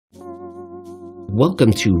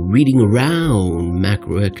Welcome to Reading Around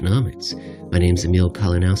Macroeconomics. My name is Emil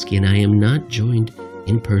Kalinowski, and I am not joined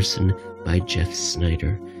in person by Jeff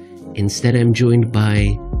Snider. Instead, I'm joined by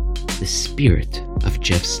the spirit of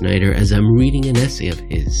Jeff Snider as I'm reading an essay of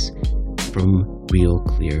his from Real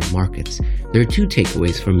Clear Markets. There are two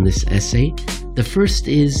takeaways from this essay. The first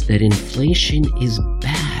is that inflation is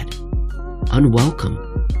bad,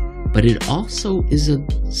 unwelcome, but it also is a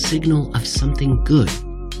signal of something good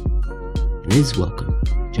and is welcome.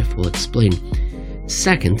 Jeff will explain.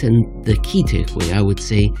 Second, and the key takeaway, I would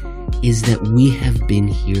say, is that we have been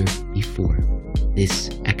here before. This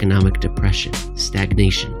economic depression,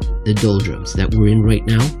 stagnation, the doldrums that we're in right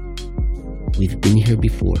now, we've been here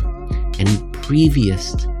before. And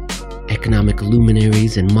previous economic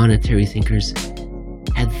luminaries and monetary thinkers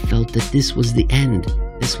had felt that this was the end.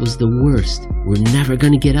 This was the worst. We're never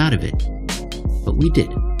going to get out of it. But we did.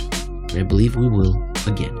 And I believe we will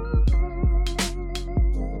again.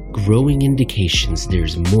 Growing Indications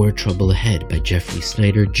There's More Trouble Ahead by Jeffrey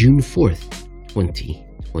Snider, June 4th,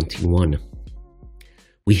 2021.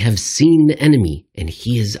 We have seen the enemy, and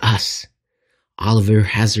he is us. Oliver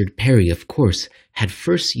Hazard Perry, of course, had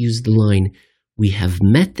first used the line, "We have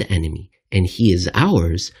met the enemy, and he is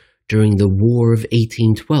ours," during the War of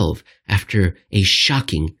 1812, after a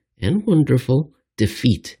shocking and wonderful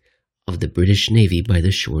defeat of the British Navy by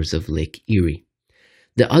the shores of Lake Erie.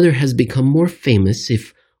 The other has become more famous,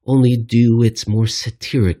 if only due its more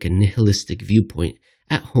satiric and nihilistic viewpoint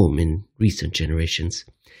at home in recent generations.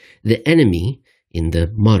 The enemy, in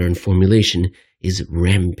the modern formulation, is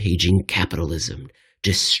rampaging capitalism,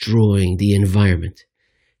 destroying the environment.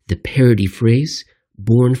 The parody phrase,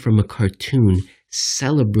 born from a cartoon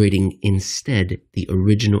celebrating instead the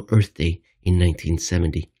original Earth Day in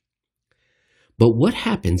 1970. But what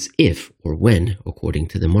happens if, or when, according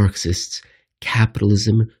to the Marxists,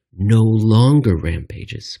 capitalism no longer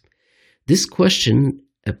rampages? This question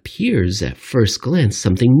appears at first glance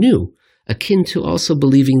something new, akin to also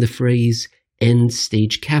believing the phrase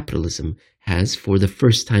end-stage capitalism has, for the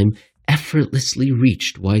first time, effortlessly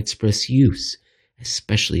reached widespread use,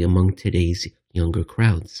 especially among today's younger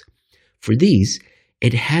crowds. For these,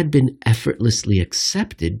 it had been effortlessly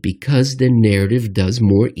accepted because the narrative does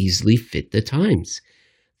more easily fit the times.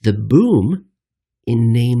 The boom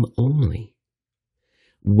in name only.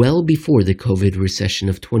 Well before the COVID recession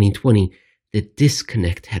of 2020, the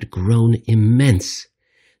disconnect had grown immense.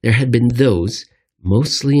 There had been those,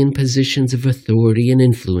 mostly in positions of authority and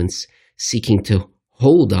influence, seeking to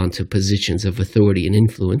hold on to positions of authority and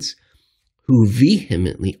influence, who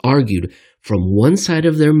vehemently argued from one side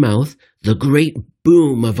of their mouth the great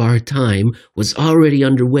boom of our time was already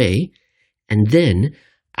underway, and then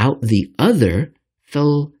out the other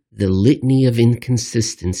fell the litany of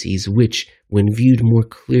inconsistencies which, when viewed more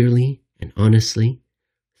clearly and honestly,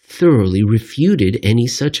 thoroughly refuted any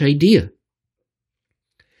such idea.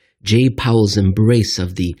 Jay Powell's embrace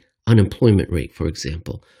of the unemployment rate, for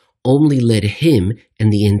example, only led him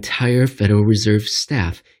and the entire Federal Reserve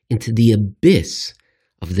staff into the abyss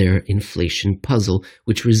of their inflation puzzle,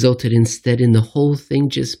 which resulted instead in the whole thing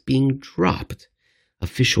just being dropped.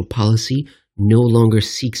 Official policy no longer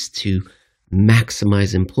seeks to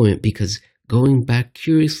maximize employment because, going back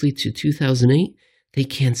curiously to 2008, they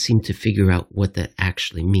can't seem to figure out what that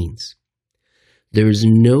actually means. There is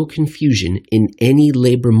no confusion in any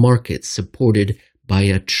labor market supported by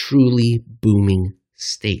a truly booming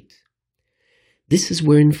state. This is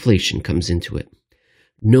where inflation comes into it.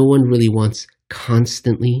 No one really wants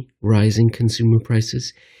constantly rising consumer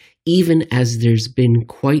prices, even as there's been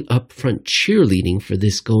quite upfront cheerleading for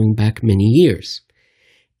this going back many years.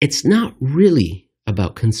 It's not really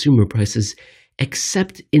about consumer prices,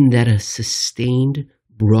 except in that a sustained,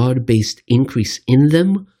 broad-based increase in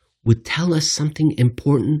them would tell us something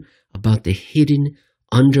important about the hidden,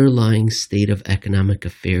 underlying state of economic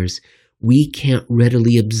affairs we can't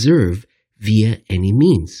readily observe via any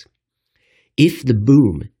means. If the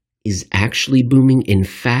boom is actually booming in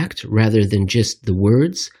fact rather than just the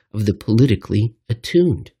words of the politically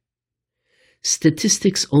attuned.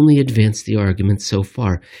 Statistics only advance the argument so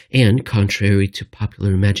far, and contrary to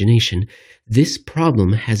popular imagination, this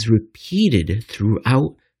problem has repeated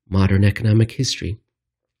throughout modern economic history.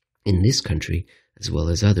 In this country, as well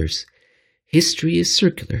as others, history is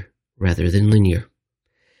circular rather than linear.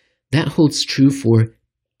 That holds true for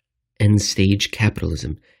end-stage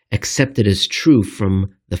capitalism, accepted as true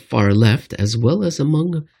from the far left as well as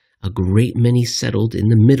among a great many settled in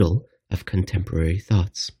the middle of contemporary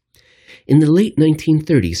thoughts. In the late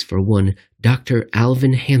 1930s, for one, Dr.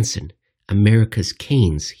 Alvin Hansen, America's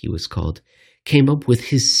Keynes, he was called, came up with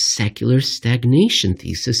his secular stagnation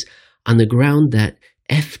thesis on the ground that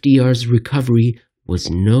FDR's recovery was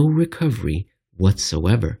no recovery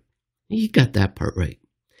whatsoever. He got that part right.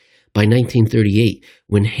 By 1938,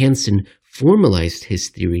 when Hansen formalized his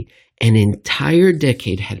theory, an entire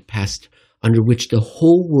decade had passed under which the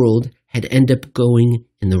whole world had ended up going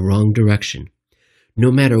in the wrong direction. No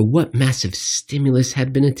matter what massive stimulus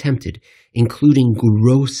had been attempted, including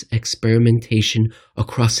gross experimentation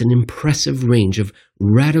across an impressive range of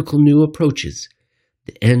radical new approaches,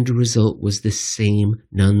 the end result was the same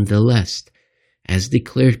nonetheless, as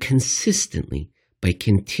declared consistently by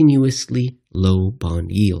continuously low bond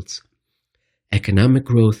yields. Economic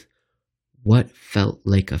growth, what felt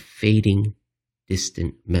like a fading,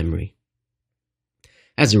 distant memory.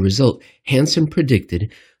 As a result, Hansen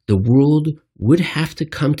predicted the world would have to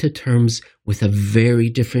come to terms with a very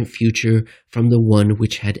different future from the one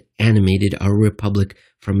which had animated our republic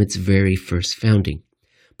from its very first founding.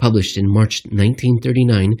 Published in March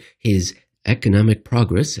 1939, his Economic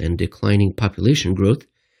Progress and Declining Population Growth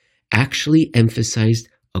actually emphasized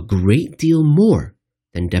a great deal more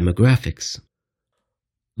than demographics.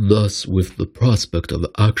 Thus, with the prospect of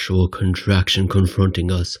actual contraction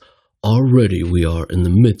confronting us, already we are in the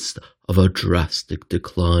midst of a drastic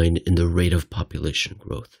decline in the rate of population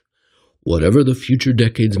growth. Whatever the future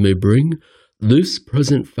decades may bring, this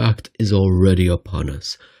present fact is already upon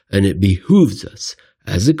us, and it behooves us,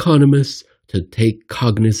 as economists, to take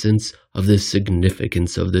cognizance of the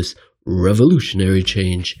significance of this revolutionary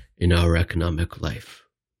change in our economic life.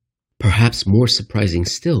 Perhaps more surprising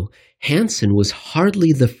still, Hansen was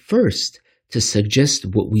hardly the first to suggest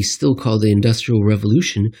what we still call the Industrial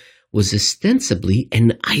Revolution was ostensibly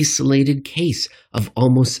an isolated case of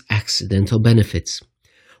almost accidental benefits.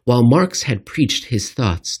 While Marx had preached his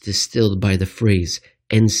thoughts distilled by the phrase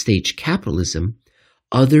end-stage capitalism,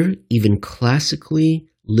 other, even classically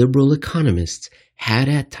liberal economists had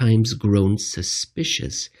at times grown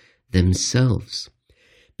suspicious themselves.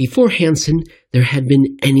 Before Hansen, there had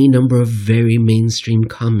been any number of very mainstream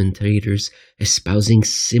commentators espousing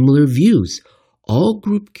similar views, all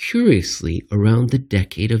grouped curiously around the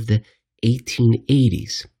decade of the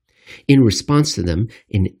 1880s. In response to them,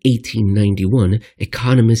 in 1891,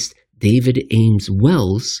 economist David Ames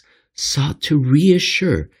Wells sought to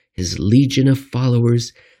reassure his legion of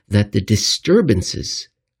followers that the disturbances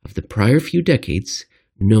of the prior few decades,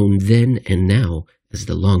 known then and now as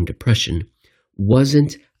the Long Depression,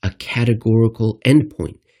 wasn't a categorical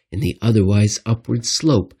endpoint in the otherwise upward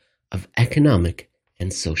slope of economic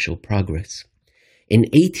and social progress. In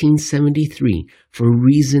 1873, for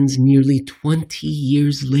reasons nearly 20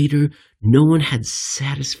 years later no one had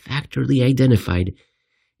satisfactorily identified,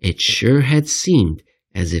 it sure had seemed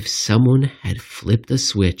as if someone had flipped a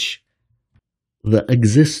switch. The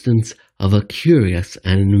existence of a curious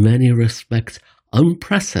and in many respects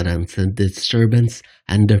unprecedented disturbance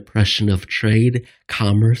and depression of trade,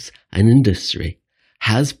 commerce, and industry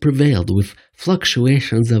has prevailed with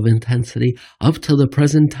fluctuations of intensity up to the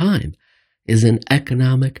present time, is an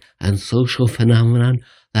economic and social phenomenon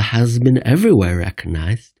that has been everywhere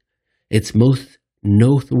recognized. Its most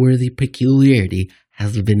noteworthy peculiarity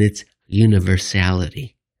has been its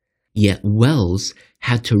universality. Yet Wells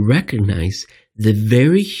had to recognize the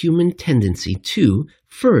very human tendency to,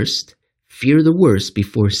 first, fear the worst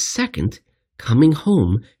before, second, coming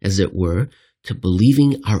home, as it were, to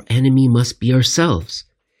believing our enemy must be ourselves.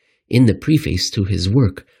 In the preface to his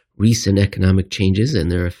work, Recent Economic Changes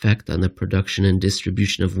and Their Effect on the Production and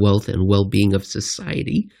Distribution of Wealth and Well-Being of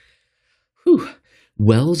Society,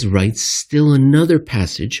 Wells writes still another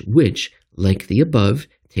passage which, like the above,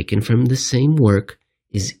 taken from the same work,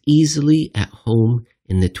 is easily at home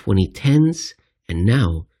in the 2010s and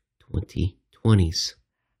now 2020s.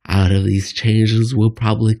 Out of these changes will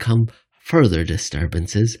probably come further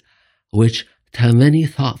disturbances, which to many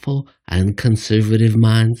thoughtful and conservative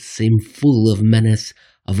minds seem full of menace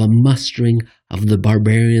of a mustering of the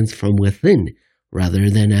barbarians from within rather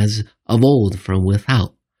than as of old from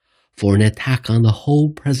without, for an attack on the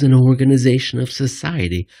whole present organization of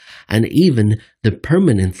society and even the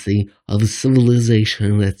permanency of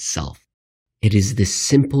civilization itself. It is this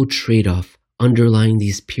simple trade-off underlying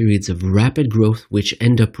these periods of rapid growth which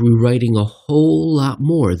end up rewriting a whole lot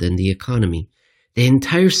more than the economy. The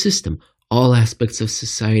entire system, all aspects of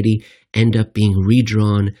society, end up being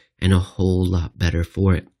redrawn and a whole lot better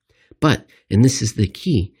for it. But, and this is the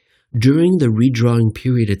key, during the redrawing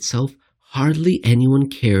period itself, hardly anyone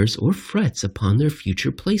cares or frets upon their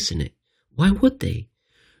future place in it. Why would they?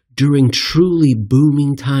 During truly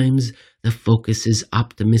booming times, the focus is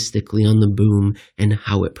optimistically on the boom and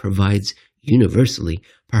how it provides universally,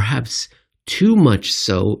 perhaps too much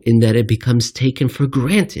so in that it becomes taken for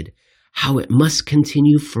granted how it must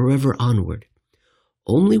continue forever onward.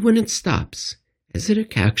 Only when it stops, as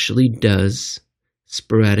it actually does,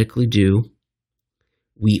 sporadically do,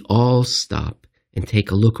 we all stop and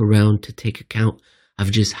take a look around to take account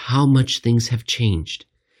of just how much things have changed.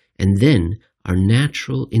 And then our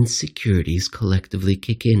natural insecurities collectively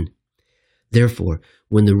kick in. Therefore,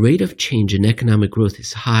 when the rate of change in economic growth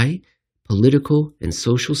is high, political and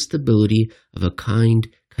social stability of a kind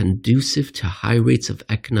conducive to high rates of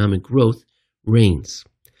economic growth reigns.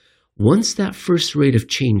 Once that first rate of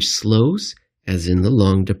change slows, as in the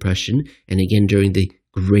Long Depression and again during the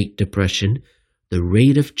Great Depression, the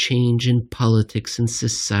rate of change in politics and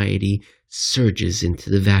society surges into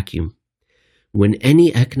the vacuum. When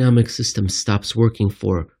any economic system stops working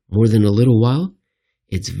for more than a little while,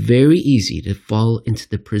 it's very easy to fall into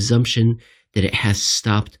the presumption that it has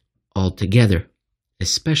stopped altogether,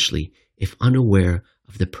 especially if unaware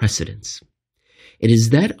of the precedents. It is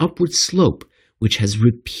that upward slope which has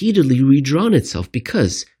repeatedly redrawn itself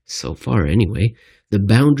because, so far anyway, the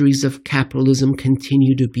boundaries of capitalism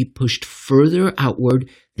continue to be pushed further outward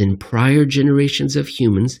than prior generations of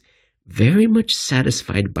humans, very much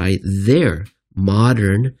satisfied by their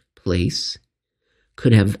modern place,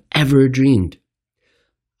 could have ever dreamed.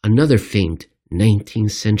 Another famed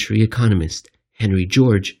 19th century economist, Henry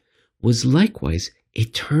George, was likewise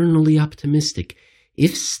eternally optimistic,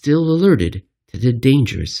 if still alerted to the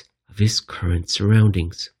dangers of his current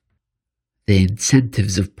surroundings. The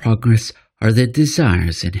incentives of progress are the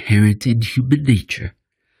desires inherent in human nature,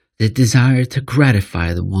 the desire to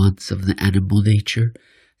gratify the wants of the animal nature,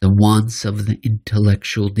 the wants of the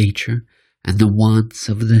intellectual nature, and the wants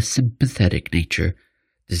of the sympathetic nature,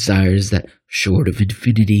 desires that, short of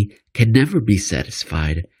infinity, can never be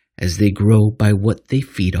satisfied, as they grow by what they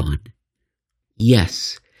feed on.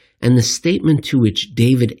 Yes, and the statement to which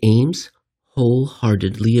David Ames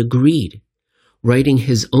wholeheartedly agreed. Writing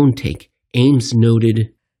his own take, Ames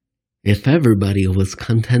noted, "If everybody was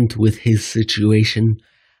content with his situation,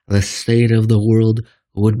 the state of the world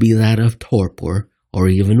would be that of torpor, or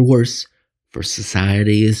even worse, for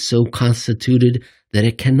society is so constituted that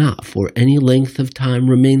it cannot for any length of time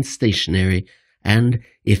remain stationary, and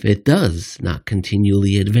if it does not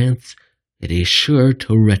continually advance, it is sure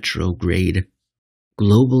to retrograde."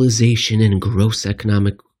 Globalization and gross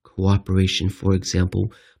economic cooperation, for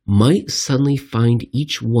example, might suddenly find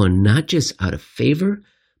each one not just out of favor,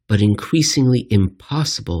 but increasingly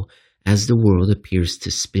impossible as the world appears to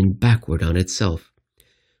spin backward on itself.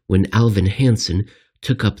 When Alvin Hansen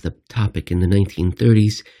took up the topic in the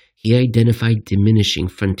 1930s, he identified diminishing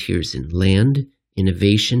frontiers in land,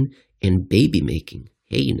 innovation, and baby-making.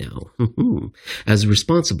 Hey now, as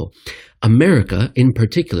responsible. America, in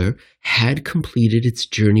particular, had completed its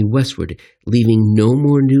journey westward, leaving no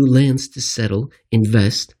more new lands to settle,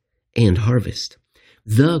 invest, and harvest.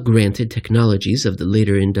 The granted technologies of the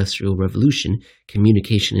later Industrial Revolution,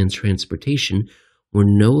 communication and transportation, were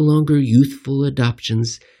no longer youthful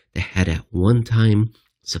adoptions that had at one time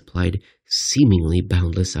supplied seemingly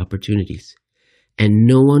boundless opportunities, and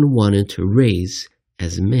no one wanted to raise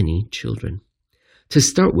as many children. To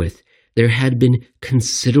start with, there had been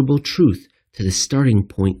considerable truth to the starting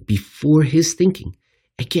point before his thinking.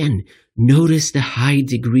 Again, notice the high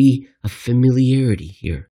degree of familiarity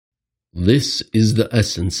here. This is the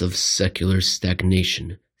essence of secular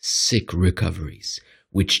stagnation, sick recoveries,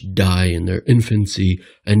 which die in their infancy,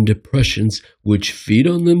 and depressions which feed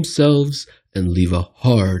on themselves and leave a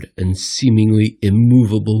hard and seemingly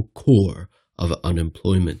immovable core of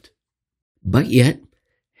unemployment. But yet,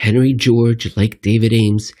 Henry George, like David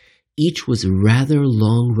Ames, each was rather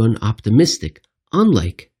long-run optimistic,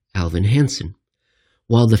 unlike Alvin Hansen.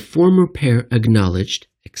 While the former pair acknowledged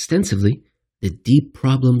extensively the deep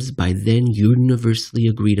problems by then universally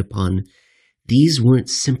agreed upon, these weren't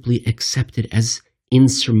simply accepted as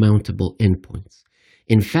insurmountable endpoints.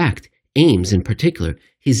 In fact, Ames in particular,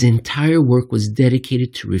 his entire work was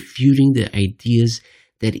dedicated to refuting the ideas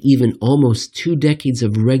that even almost 2 decades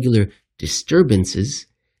of regular disturbances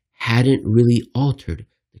hadn't really altered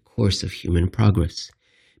the course of human progress,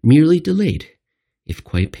 merely delayed, if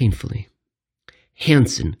quite painfully.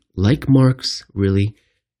 Hansen, like Marx, really,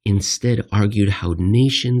 instead argued how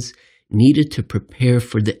nations needed to prepare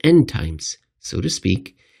for the end times, so to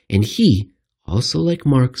speak, and he, also like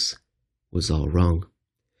Marx, was all wrong.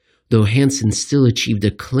 Though Hansen still achieved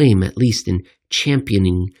acclaim, at least in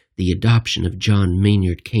championing the adoption of John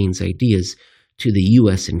Maynard Keynes' ideas to the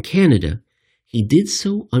U.S. and Canada, he did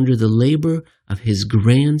so under the labor of his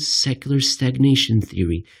grand secular stagnation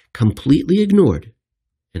theory, completely ignored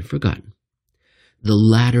and forgotten. The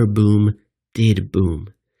latter boom did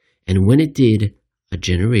boom, and when it did, a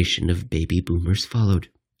generation of baby boomers followed.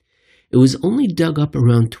 It was only dug up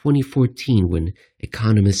around 2014 when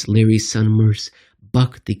economist Larry Summers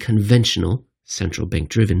bucked the conventional, central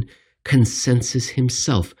bank-driven, consensus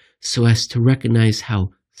himself so as to recognize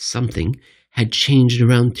how something had changed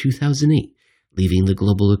around 2008, leaving the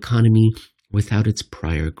global economy without its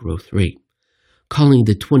prior growth rate. Calling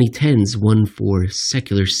the 2010s one for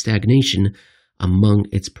secular stagnation, among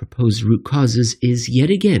its proposed root causes is yet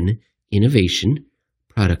again innovation,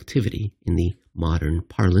 productivity in the modern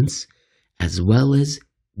parlance, as well as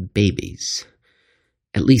babies.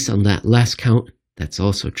 At least on that last count, that's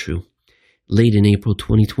also true. Late in April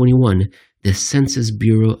 2021, the Census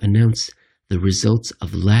Bureau announced the results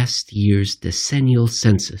of last year's decennial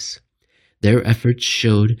census. Their efforts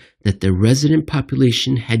showed that the resident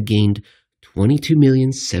population had gained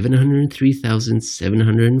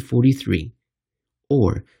 22,703,743,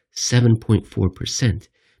 or 7.4%,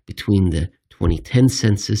 between the 2010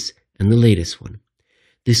 census and the latest one.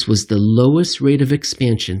 This was the lowest rate of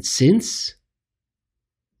expansion since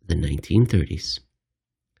the 1930s.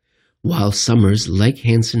 While Summers, like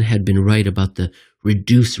Hansen, had been right about the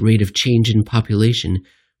reduced rate of change in population,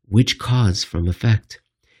 which cause from effect,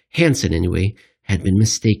 Hansen, anyway, had been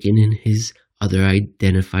mistaken in his other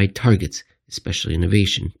identified targets, especially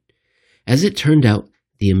innovation. As it turned out,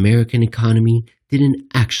 the American economy didn't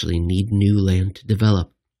actually need new land to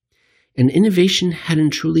develop, and innovation hadn't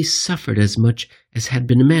truly suffered as much as had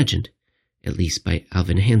been imagined, at least by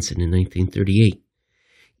Alvin Hansen in 1938.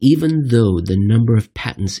 Even though the number of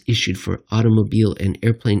patents issued for automobile and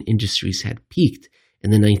airplane industries had peaked in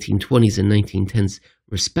the 1920s and 1910s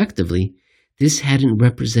respectively, this hadn't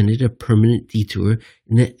represented a permanent detour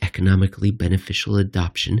in the economically beneficial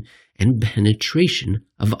adoption and penetration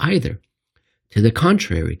of either. To the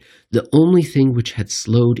contrary, the only thing which had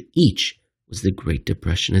slowed each was the Great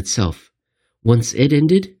Depression itself. Once it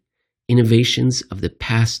ended, innovations of the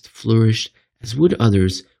past flourished, as would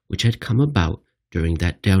others which had come about during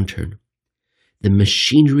that downturn. The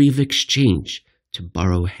machinery of exchange, to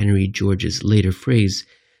borrow Henry George's later phrase,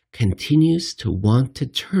 continues to want to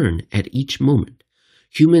turn at each moment.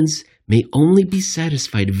 Humans may only be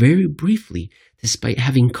satisfied very briefly despite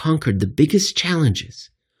having conquered the biggest challenges,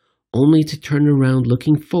 only to turn around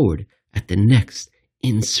looking forward at the next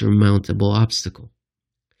insurmountable obstacle.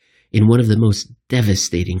 In one of the most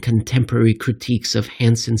devastating contemporary critiques of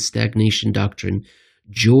Hansen's stagnation doctrine,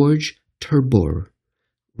 George Terbour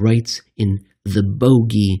writes in The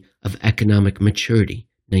Bogey of Economic Maturity,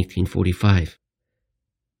 1945,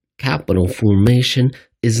 "Capital formation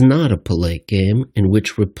is not a polite game in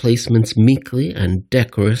which replacements meekly and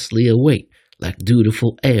decorously await, like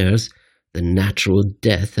dutiful heirs, the natural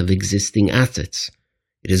death of existing assets.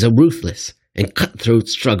 It is a ruthless and cutthroat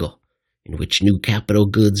struggle in which new capital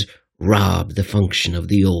goods rob the function of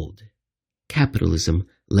the old." Capitalism,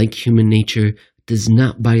 like human nature, does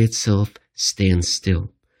not by itself stand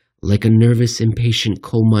still. Like a nervous, impatient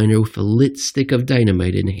coal miner with a lit stick of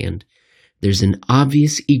dynamite in hand, there's an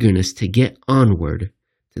obvious eagerness to get onward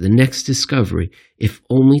to the next discovery, if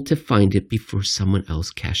only to find it before someone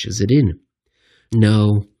else cashes it in.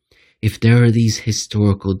 No, if there are these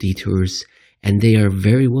historical detours, and they are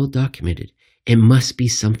very well documented, it must be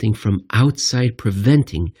something from outside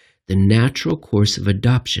preventing the natural course of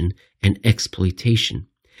adoption and exploitation.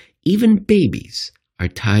 Even babies are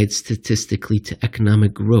tied statistically to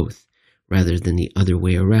economic growth rather than the other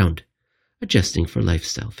way around, adjusting for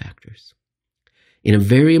lifestyle factors. In a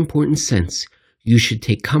very important sense, you should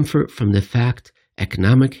take comfort from the fact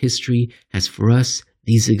economic history has for us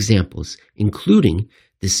these examples, including,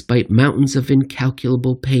 despite mountains of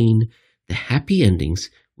incalculable pain, the happy endings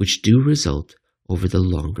which do result over the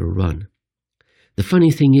longer run. The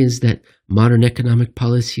funny thing is that modern economic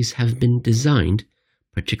policies have been designed,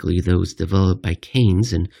 particularly those developed by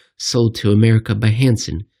Keynes and sold to America by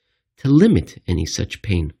Hansen, to limit any such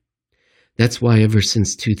pain. That's why ever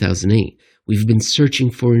since 2008, we've been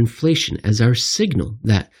searching for inflation as our signal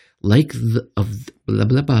that, like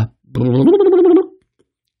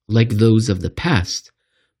like those of the past,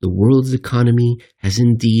 the world's economy has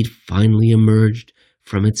indeed finally emerged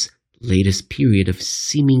from its latest period of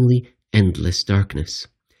seemingly endless darkness.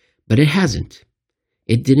 But it hasn't.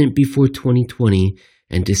 It didn't before 2020,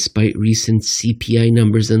 and despite recent CPI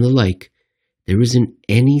numbers and the like, there isn't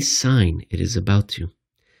any sign it is about to.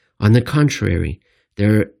 On the contrary,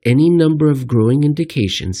 there are any number of growing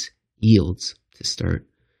indications, yields to start.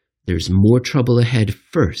 There's more trouble ahead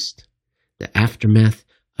first, the aftermath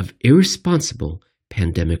of irresponsible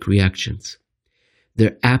pandemic reactions.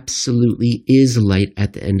 There absolutely is light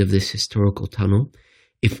at the end of this historical tunnel,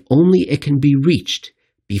 if only it can be reached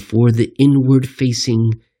before the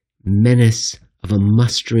inward-facing menace of a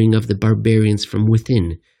mustering of the barbarians from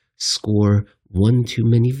within, score one too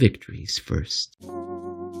many victories first.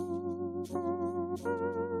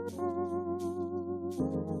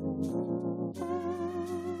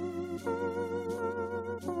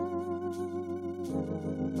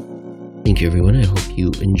 Thank you, everyone. I hope you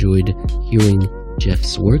enjoyed hearing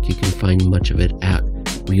Jeff's work. You can find much of it at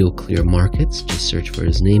Real Clear Markets. Just search for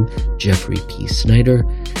his name, Jeffrey P. Snider.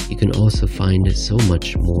 You can also find so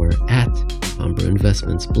much more at Umber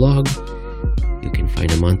Investments blog. You can find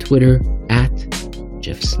him on Twitter at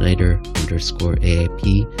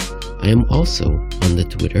JeffSnider_AIP. I am also on the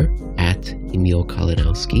Twitter at Emil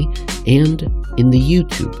Kalinowski and in the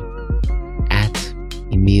YouTube at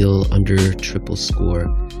Emil_triple_score.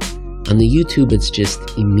 On the YouTube, it's just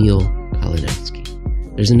Emil Kalinowski.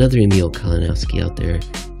 There's another Emil Kalinowski out there.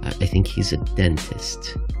 I think he's a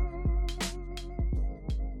dentist.